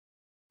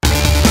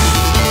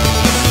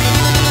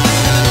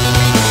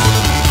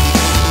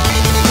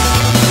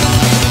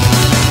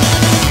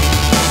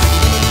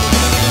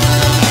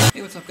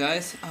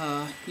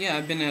yeah,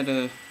 I've been at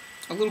a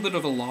little bit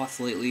of a loss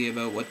lately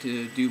about what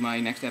to do my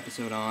next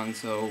episode on,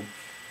 so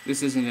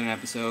this isn't an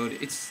episode.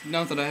 It's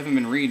not that I haven't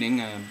been reading.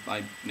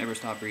 I never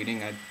stop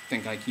reading. I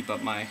think I keep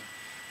up my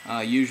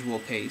usual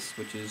pace,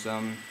 which is,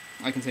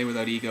 I can say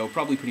without ego,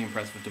 probably pretty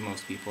impressive to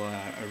most people.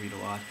 I read a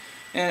lot,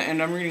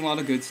 and I'm reading a lot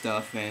of good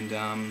stuff, and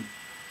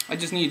I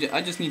just need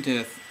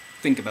to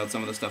think about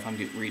some of the stuff I'm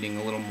reading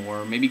a little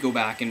more. Maybe go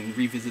back and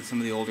revisit some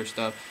of the older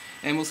stuff,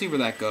 and we'll see where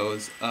that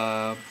goes.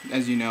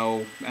 As you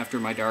know, after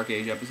my Dark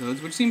Age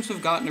episodes, which seems to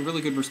have gotten a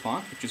really good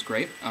response, which is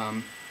great.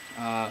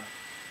 Uh,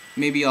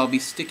 Maybe I'll be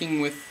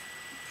sticking with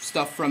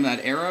stuff from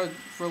that era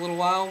for a little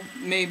while.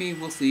 Maybe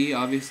we'll see.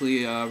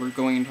 Obviously, we're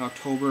going into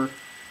October,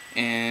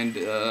 and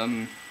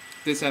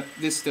this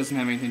doesn't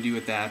have anything to do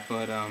with that.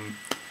 But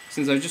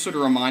since I was just sort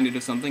of reminded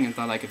of something and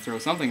thought I could throw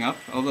something up,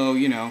 although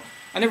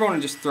I never want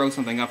to just throw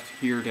something up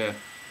here to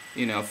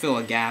fill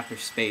a gap or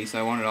space.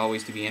 I want it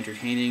always to be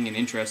entertaining and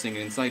interesting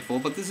and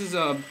insightful. But this is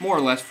more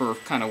or less for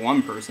kind of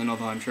one person,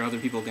 although I'm sure other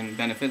people can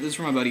benefit. This is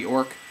from my buddy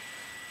Orc,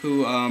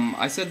 who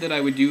I said that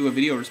I would do a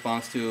video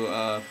response to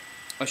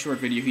a short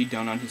video he'd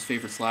done on his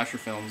favorite slasher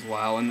films a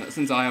while. And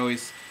since I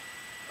always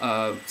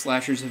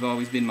slashers have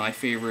always been my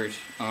favorite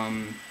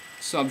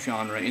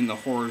subgenre in the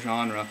horror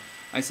genre,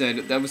 I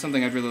said that was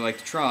something I'd really like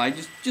to try.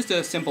 Just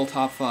a simple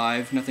top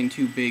 5, nothing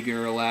too big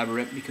or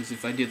elaborate, because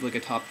if I did like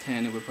a top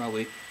 10, it would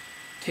probably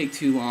take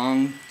too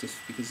long, just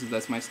because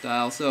that's my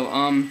style. So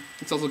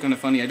it's also kind of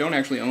funny, I don't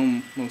actually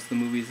own most of the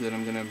movies that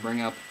I'm going to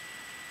bring up.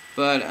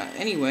 But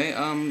anyway,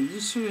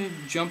 just sort of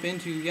jump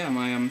into,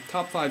 my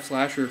top 5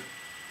 slasher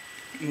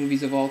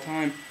movies of all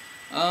time.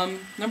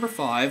 Number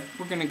 5,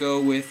 we're going to go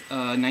with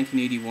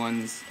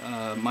 1981's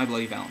My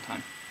Bloody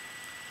Valentine.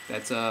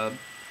 That's a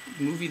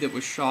movie that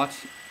was shot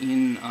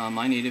in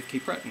my native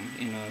Cape Breton,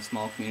 in a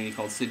small community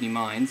called Sydney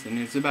Mines, and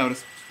it's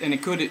about and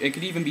it could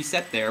even be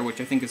set there,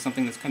 which I think is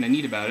something that's kind of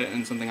neat about it,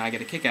 and something I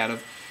get a kick out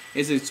of,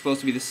 is it's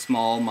supposed to be this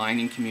small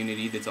mining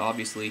community that's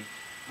obviously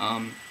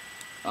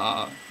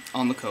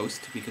on the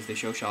coast, because they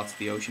show shots of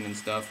the ocean and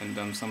stuff,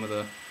 and some of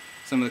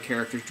the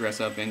characters dress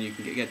up, and you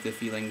can get the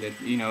feeling that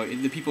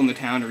the people in the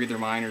town are either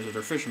miners or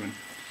they're fishermen,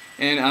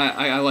 and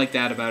I like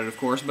that about it, of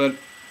course, but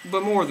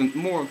there's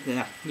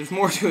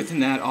more to it than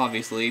that,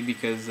 obviously,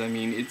 because I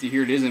mean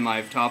here it is in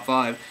my top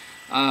 5.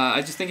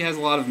 I just think it has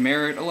a lot of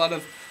merit, a lot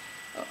of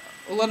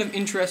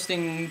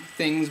interesting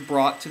things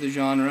brought to the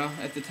genre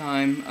at the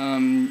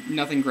time.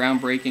 Nothing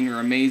groundbreaking or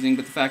amazing,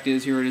 but the fact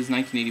is, here it is,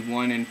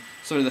 1981, and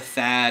sort of the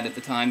fad at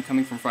the time,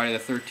 coming from Friday the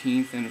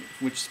 13th, and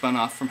which spun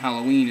off from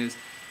Halloween, is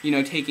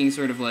taking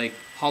sort of like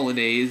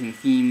holidays and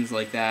themes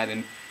like that,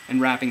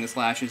 and wrapping the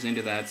slashers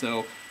into that.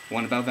 So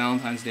one about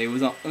Valentine's Day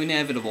was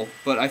inevitable,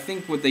 but I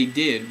think what they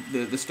did,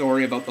 the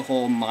story about the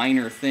whole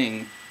miner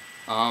thing,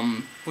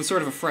 was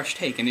sort of a fresh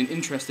take and an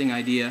interesting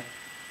idea,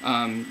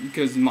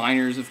 because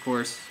miners, of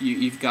course,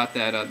 you've got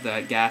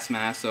that gas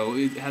mask, so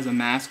it has a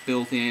mask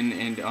built in,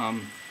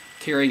 and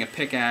carrying a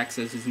pickaxe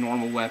as his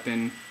normal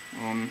weapon,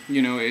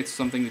 it's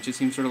something that just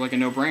seems sort of like a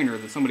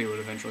no-brainer that somebody would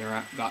eventually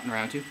gotten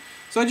around to.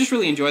 So I just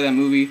really enjoy that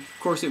movie. Of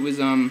course, it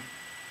was,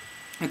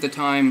 at the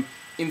time,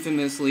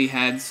 infamously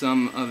had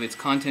some of its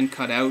content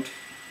cut out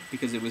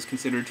because it was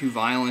considered too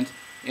violent,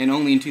 and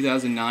only in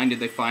 2009 did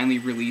they finally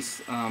release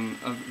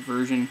a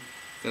version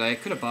that I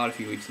could have bought a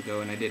few weeks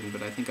ago and I didn't,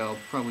 but I think I'll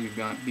probably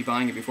be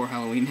buying it before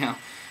Halloween now,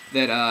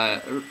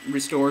 that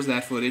restores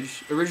that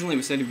footage. Originally it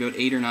was said to be about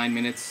 8 or 9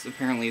 minutes,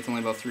 apparently it's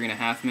only about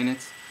 3.5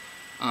 minutes.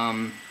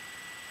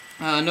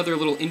 Another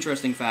little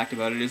interesting fact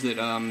about it is that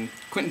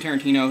Quentin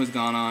Tarantino has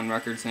gone on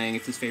record saying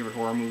it's his favorite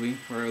horror movie,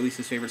 or at least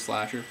his favorite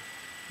slasher.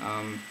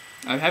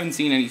 I haven't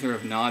seen any sort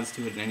of nods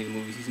to it in any of the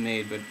movies he's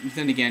made, but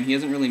then again, he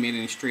hasn't really made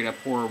any straight-up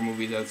horror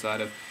movies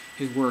outside of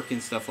his work in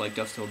stuff like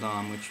Dusk Till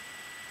Dawn, which,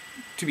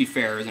 to be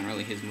fair, isn't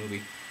really his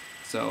movie.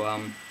 So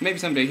maybe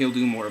someday he'll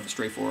do more of a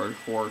straightforward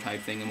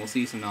horror-type thing, and we'll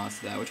see some nods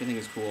to that, which I think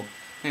is cool.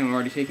 And I'm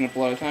already taking up a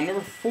lot of time.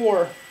 Number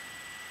 4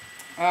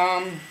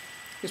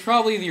 is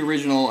probably the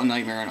original A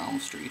Nightmare on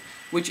Elm Street,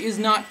 which is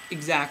not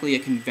exactly a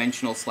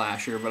conventional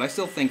slasher, but I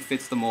still think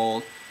fits the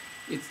mold.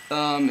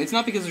 It's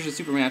not because there's a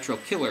supernatural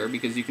killer,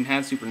 because you can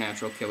have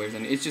supernatural killers,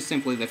 and it's just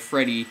simply that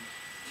Freddy,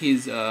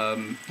 his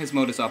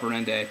modus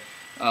operandi,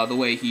 the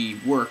way he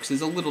works,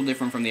 is a little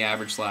different from the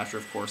average slasher.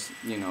 Of course,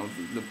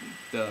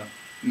 the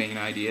main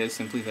idea is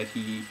simply that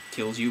he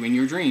kills you in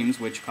your dreams,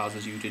 which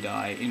causes you to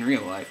die in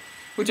real life,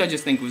 which I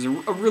just think was a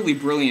really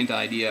brilliant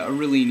idea, a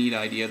really neat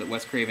idea that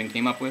Wes Craven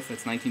came up with.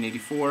 That's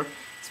 1984.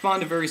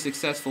 Spawned a very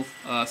successful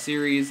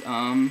series.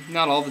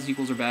 Not all the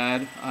sequels are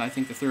bad. I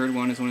think the third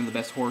one is one of the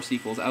best horror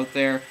sequels out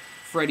there.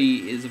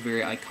 Freddy is a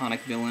very iconic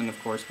villain.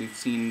 Of course, we've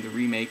seen the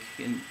remake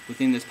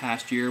within this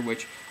past year,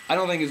 which I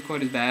don't think is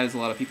quite as bad as a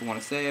lot of people want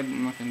to say.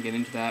 I'm not going to get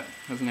into that.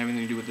 It doesn't have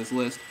anything to do with this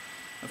list.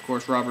 Of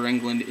course, Robert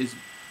Englund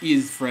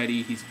is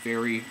Freddy. He's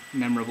very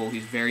memorable.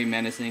 He's very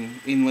menacing.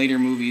 In later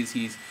movies,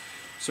 he's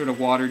sort of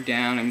watered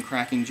down and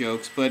cracking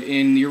jokes, but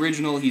in the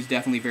original, he's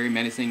definitely very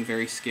menacing,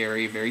 very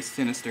scary, very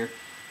sinister.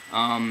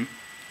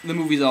 the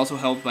movie's also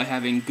helped by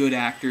having good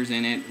actors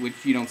in it, which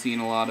you don't see in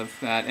a lot of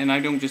that. And I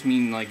don't just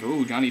mean like,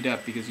 oh, Johnny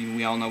Depp, because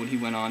we all know what he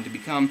went on to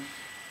become.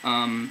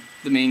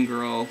 The main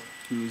girl,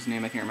 whose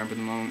name I can't remember at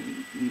the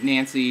moment,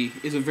 Nancy,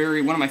 is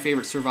one of my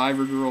favorite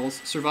survivor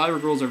girls. Survivor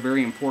girls are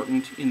very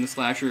important in the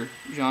slasher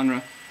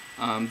genre.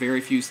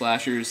 Very few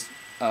slashers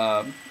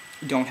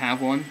don't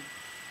have one.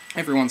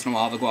 Every once in a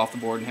while they'll go off the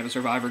board and have a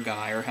survivor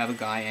guy or have a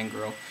guy and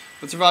girl.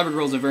 But survivor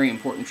girl is a very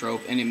important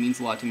trope, and it means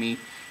a lot to me.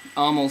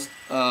 Almost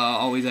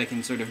always I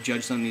can sort of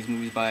judge some of these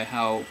movies by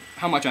how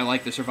much I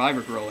like the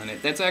survivor girl in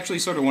it. That's actually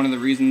sort of one of the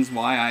reasons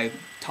why I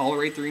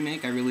tolerate the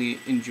remake. I really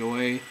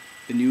enjoy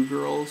the new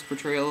girl's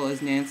portrayal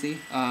as Nancy.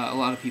 A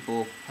lot of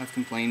people have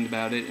complained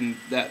about it, and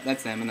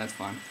that's them, and that's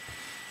fine.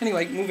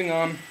 Anyway, moving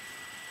on.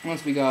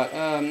 Once we got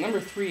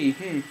number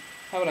 3.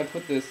 How would I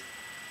put this?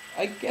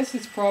 I guess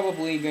it's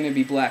probably going to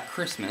be Black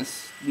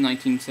Christmas,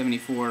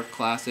 1974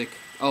 classic.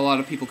 A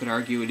lot of people could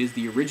argue it is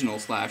the original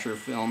slasher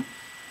film.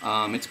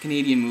 It's a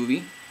Canadian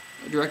movie,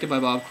 directed by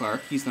Bob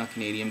Clark. He's not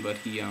Canadian, but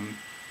he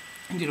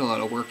did a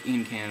lot of work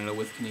in Canada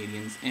with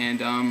Canadians.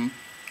 And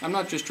I'm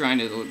not just trying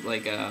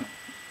to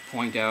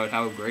point out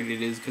how great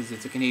it is because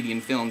it's a Canadian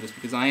film, just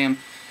because I am.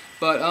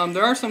 But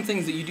there are some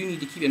things that you do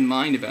need to keep in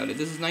mind about it.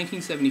 This is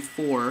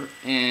 1974,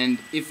 and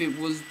if it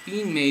was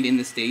being made in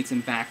the States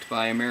and backed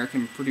by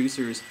American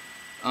producers,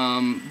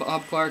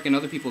 Bob Clark and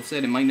other people have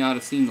said it might not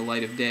have seen the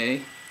light of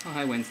day. Oh,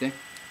 hi, Wednesday.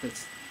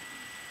 That's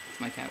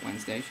my cat,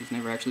 Wednesday. She's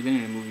never actually been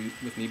in a movie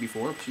with me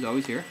before, but she's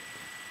always here.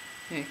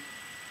 Hey.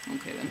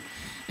 Okay, then.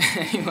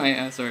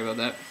 Anyway, sorry about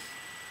that.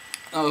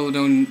 Oh,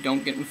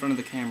 don't get in front of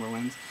the camera,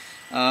 Wens.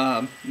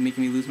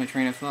 Making me lose my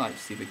train of thought, you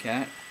stupid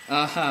cat.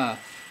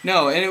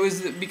 No, and it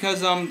was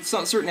because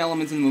certain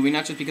elements in the movie,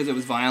 not just because it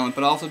was violent,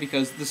 but also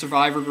because the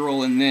survivor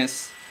girl in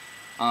this,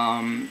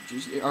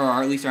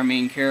 or at least our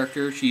main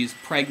character, she's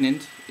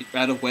pregnant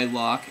out of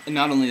wedlock, and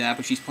not only that,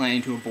 but she's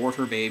planning to abort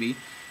her baby,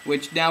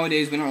 which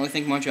nowadays we don't really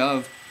think much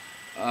of,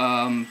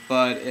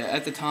 but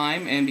at the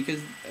time, and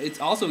because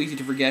it's also easy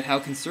to forget how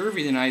conservative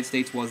the United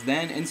States was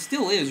then, and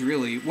still is,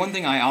 really. One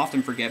thing I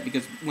often forget,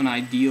 because when I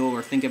deal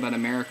or think about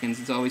Americans,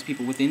 it's always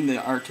people within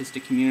the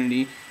artistic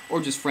community, or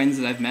just friends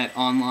that I've met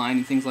online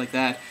and things like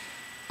that,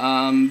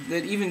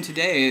 that even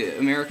today,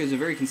 America is a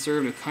very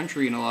conservative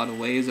country in a lot of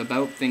ways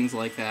about things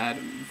like that,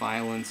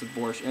 violence,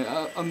 abortion,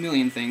 a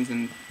million things,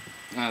 and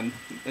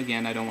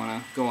again, I don't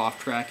want to go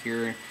off track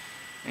here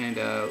and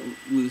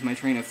lose my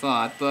train of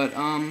thought, but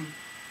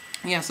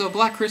yeah, so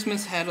Black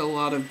Christmas had a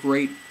lot of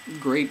great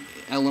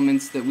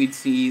elements that we'd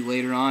see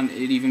later on.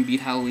 It even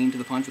beat Halloween to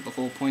the punch with the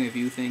whole point of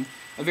view thing.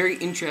 A very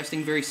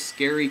interesting, very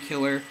scary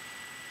killer.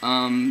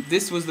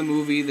 This was the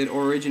movie that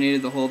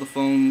originated the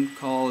phone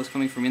call is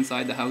coming from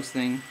inside the house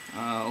thing.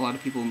 A lot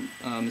of people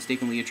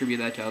mistakenly attribute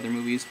that to other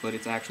movies, but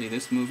it's actually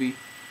this movie.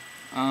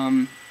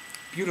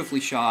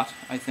 Beautifully shot,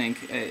 I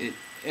think,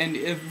 and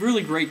a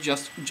really great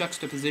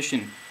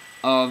juxtaposition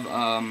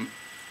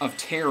of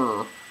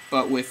terror,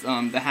 but with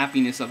the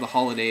happiness of the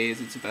holidays.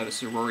 It's about a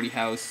sorority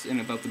house and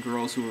about the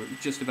girls who are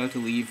just about to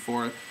leave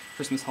for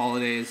Christmas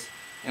holidays,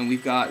 and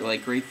we've got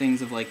great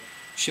things of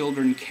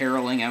children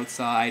caroling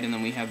outside, and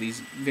then we have these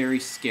very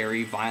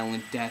scary,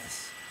 violent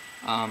deaths.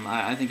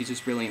 I think it's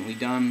just brilliantly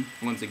done.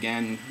 Once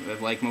again,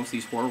 like most of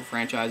these horror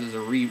franchises, a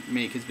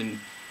remake has been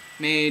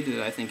made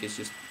that I think is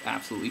just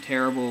absolutely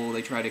terrible.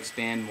 They try to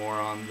expand more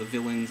on the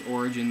villain's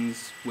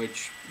origins,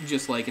 which,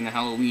 just like in the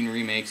Halloween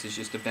remakes, is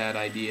just a bad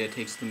idea. It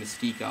takes the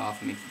mystique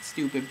off and makes it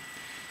stupid.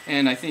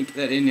 And I think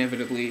that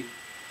inevitably,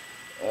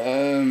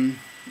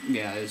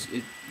 yeah,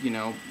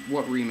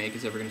 what remake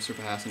is ever going to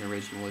surpass an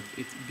original?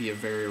 It'd be a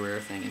very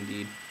rare thing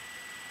indeed.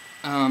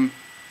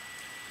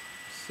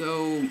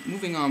 So,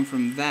 moving on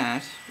from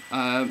that,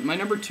 my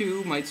number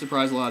 2 might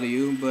surprise a lot of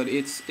you, but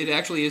it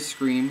actually is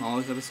Scream. I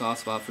always have a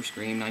soft spot for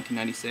Scream,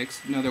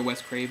 1996, another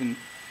Wes Craven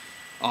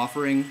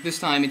offering. This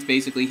time it's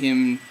basically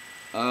him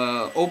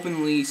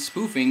openly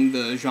spoofing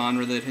the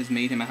genre that has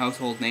made him a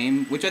household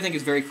name, which I think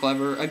is very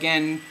clever.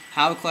 Again,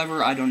 how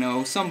clever, I don't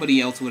know. Somebody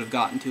else would have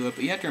gotten to it,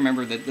 but you have to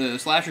remember that the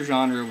slasher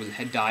genre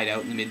had died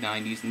out in the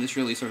mid-90s, and this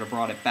really sort of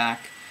brought it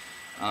back.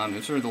 It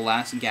was sort of the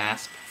last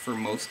gasp for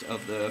most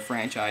of the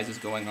franchises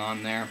going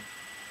on there,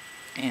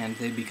 and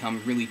they'd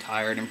become really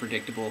tired and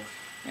predictable.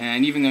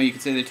 And even though you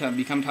could say they'd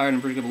become tired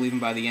and predictable even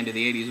by the end of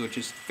the 80s, which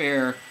is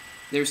fair,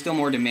 there was still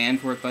more demand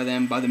for it by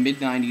then. By the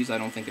mid-90s, I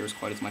don't think there was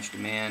quite as much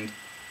demand.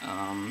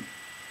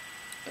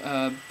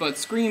 But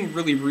Scream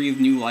really breathed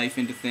new life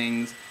into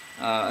things.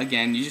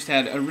 Again, you just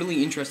had a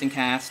really interesting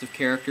cast of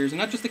characters, and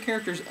not just the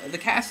characters, the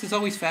cast has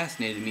always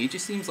fascinated me. It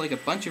just seems like a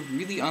bunch of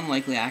really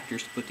unlikely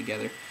actors to put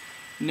together.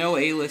 No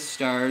A-list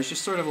stars,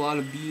 just sort of a lot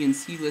of B and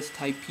C-list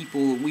type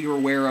people we were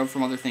aware of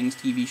from other things,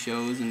 TV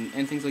shows and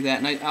things like that.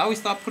 And I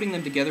always thought putting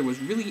them together was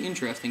really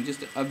interesting,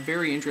 just a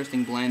very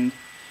interesting blend.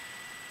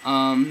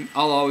 I'll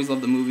always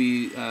love the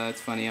movie. It's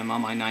funny, I'm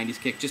on my 90s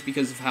kick, just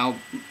because of how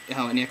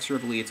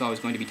inexorably it's always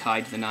going to be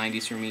tied to the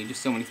 90s for me,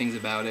 just so many things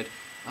about it.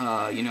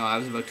 I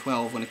was about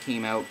 12 when it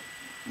came out,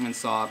 and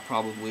saw it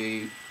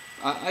probably,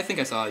 I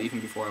think I saw it even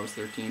before I was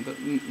 13, but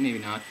maybe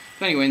not.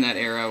 But anyway, in that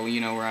era,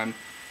 where I'm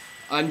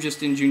I'm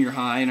just in junior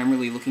high, and I'm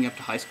really looking up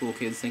to high school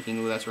kids, thinking,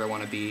 "Oh, that's where I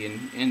want to be,"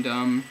 and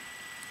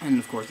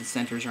of course it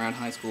centers around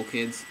high school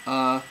kids.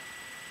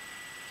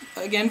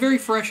 Again, very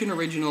fresh and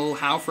original.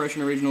 How fresh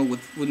and original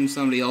wouldn't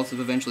somebody else have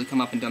eventually come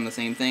up and done the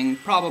same thing?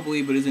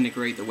 Probably, but isn't it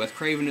great that Wes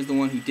Craven is the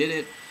one who did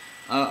it?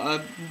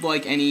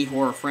 Like any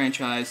horror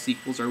franchise,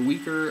 sequels are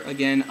weaker.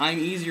 Again, I'm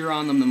easier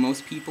on them than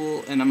most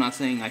people, and I'm not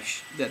saying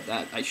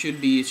that I should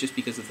be. It's just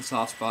because of the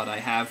soft spot I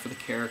have for the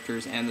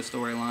characters and the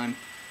storyline.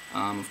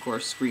 Of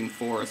course, Scream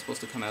 4 is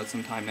supposed to come out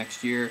sometime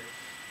next year.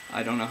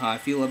 I don't know how I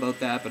feel about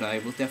that, but I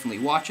will definitely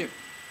watch it.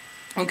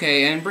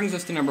 Okay, and brings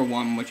us to number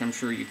 1, which I'm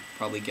sure you could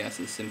probably guess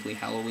is simply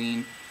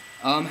Halloween.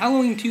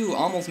 Halloween 2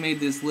 almost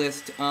made this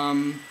list.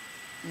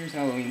 Here's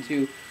Halloween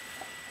 2.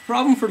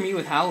 Problem for me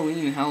with Halloween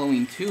and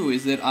Halloween 2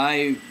 is that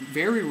I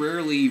very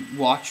rarely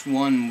watch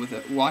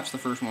the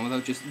first one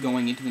without just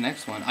going into the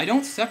next one. I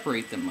don't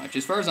separate them much.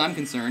 As far as I'm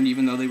concerned,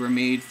 even though they were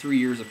made 3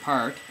 years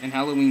apart, and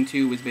Halloween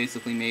 2 was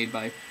basically made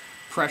by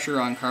pressure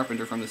on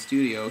Carpenter from the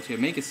studio to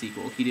make a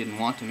sequel. He didn't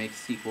want to make a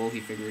sequel. He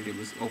figured it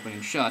was open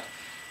and shut.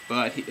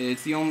 But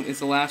it's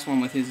the last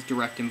one with his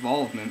direct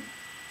involvement,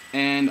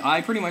 and I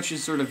pretty much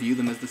just sort of view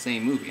them as the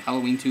same movie.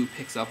 Halloween 2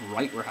 picks up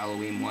right where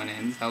Halloween 1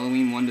 ends.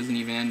 Halloween 1 doesn't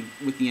even end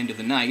with the end of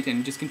the night,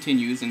 and just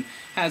continues and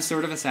has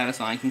sort of a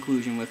satisfying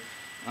conclusion with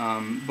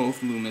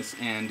both Loomis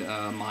and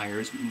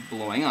Myers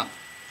blowing up.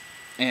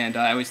 And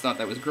I always thought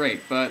that was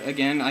great, but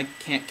again, I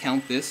can't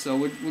count this, so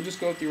we'll just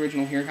go with the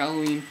original here,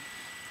 Halloween.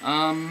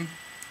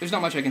 There's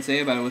not much I can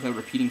say about it without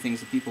repeating things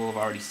that people have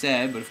already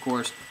said, but of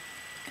course,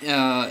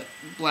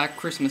 Black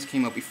Christmas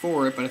came out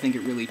before it, but I think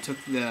it really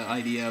took the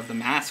idea of the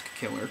mask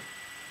killer,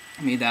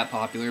 made that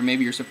popular.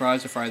 Maybe you're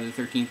surprised if Friday the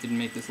 13th didn't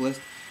make this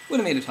list. Would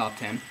have made a top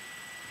 10.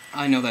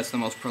 I know that's the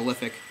most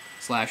prolific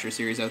slasher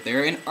series out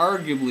there, and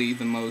arguably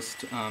the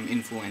most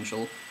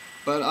influential,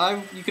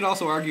 but you could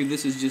also argue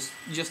this is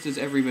just as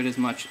every bit as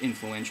much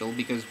influential,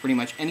 because pretty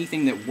much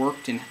anything that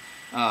worked in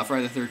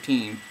Friday the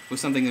 13th was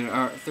something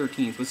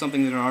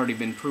that had already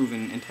been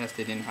proven and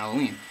tested in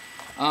Halloween.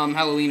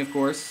 Halloween, of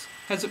course,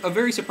 has a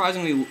very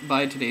surprisingly,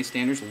 by today's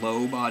standards,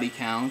 low body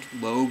count,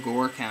 low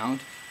gore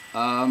count.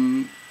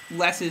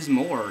 Less is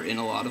more in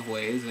a lot of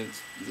ways.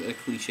 It's a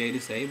cliche to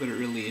say, but it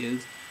really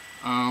is.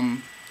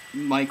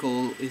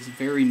 Michael is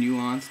very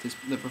nuanced,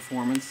 the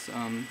performance,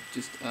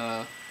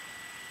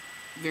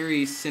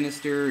 very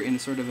sinister in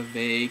sort of a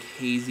vague,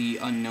 hazy,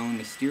 unknown,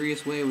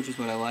 mysterious way, which is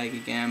what I like.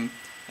 Again,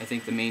 I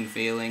think the main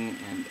failing,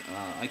 and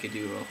I could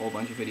do a whole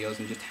bunch of videos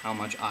on just how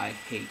much I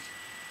hate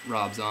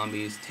Rob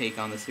Zombie's take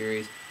on the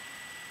series,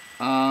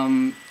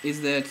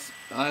 is that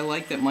I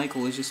like that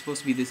Michael is just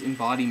supposed to be this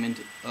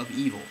embodiment of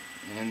evil,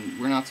 and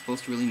we're not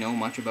supposed to really know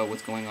much about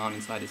what's going on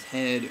inside his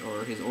head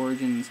or his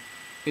origins.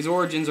 His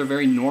origins are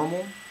very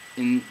normal,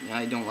 and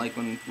I don't like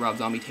when Rob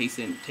Zombie takes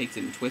it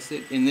and twists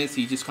it. In this,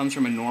 he just comes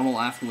from a normal,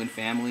 affluent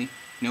family,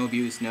 no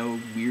abuse, no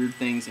weird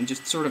things, and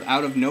just sort of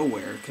out of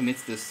nowhere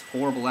commits this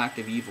horrible act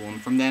of evil,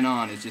 and from then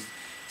on is just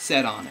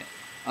set on it.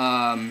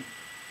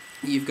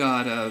 You've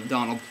got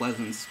Donald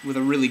Pleasance with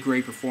a really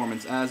great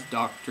performance as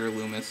Dr.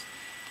 Loomis,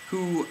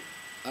 who,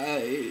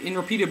 in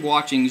repeated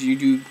watchings,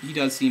 he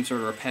does seem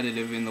sort of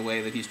repetitive in the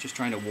way that he's just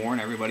trying to warn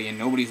everybody and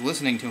nobody's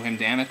listening to him,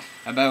 damn it,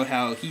 about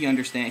how he's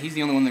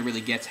the only one that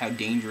really gets how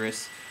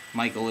dangerous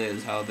Michael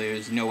is, how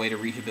there's no way to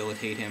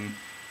rehabilitate him,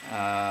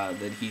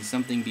 that he's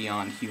something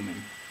beyond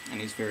human,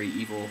 and he's very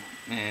evil,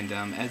 and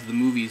as the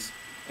movies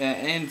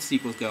and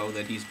sequels go,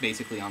 that he's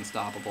basically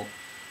unstoppable.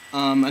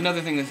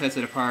 Another thing that sets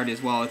it apart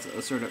is, while it's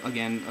a sort of,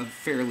 again, a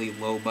fairly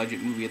low-budget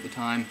movie at the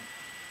time,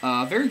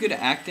 very good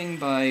acting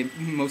by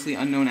mostly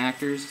unknown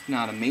actors.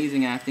 Not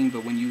amazing acting,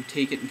 but when you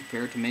take it and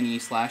compare it to many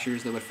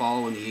slashers that would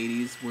follow in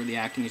the 80s, where the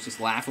acting is just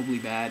laughably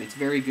bad, it's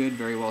very good,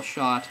 very well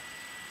shot.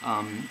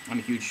 I'm a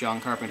huge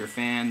John Carpenter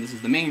fan. This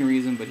is the main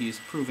reason, but he's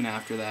proven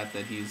after that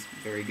he's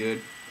very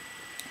good.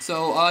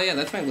 So, yeah,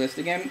 that's my list.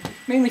 Again,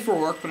 mainly for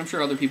work, but I'm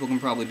sure other people can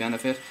probably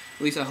benefit.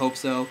 At least I hope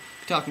so.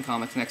 Be talking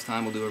comics next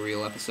time. We'll do a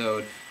real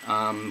episode.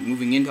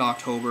 Moving into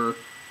October,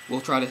 we'll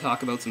try to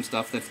talk about some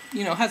stuff that,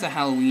 has a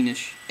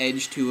Halloweenish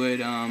edge to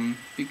it,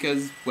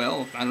 because,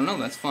 well, I don't know,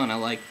 that's fun. I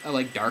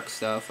like dark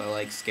stuff. I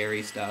like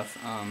scary stuff.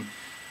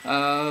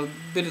 A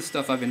bit of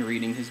stuff I've been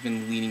reading has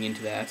been leaning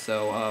into that,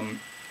 so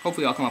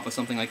hopefully I'll come up with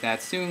something like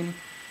that soon.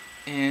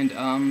 And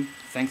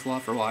thanks a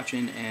lot for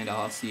watching, and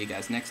I'll see you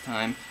guys next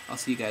time. I'll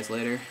see you guys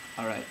later.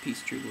 Alright,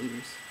 peace, true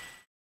believers.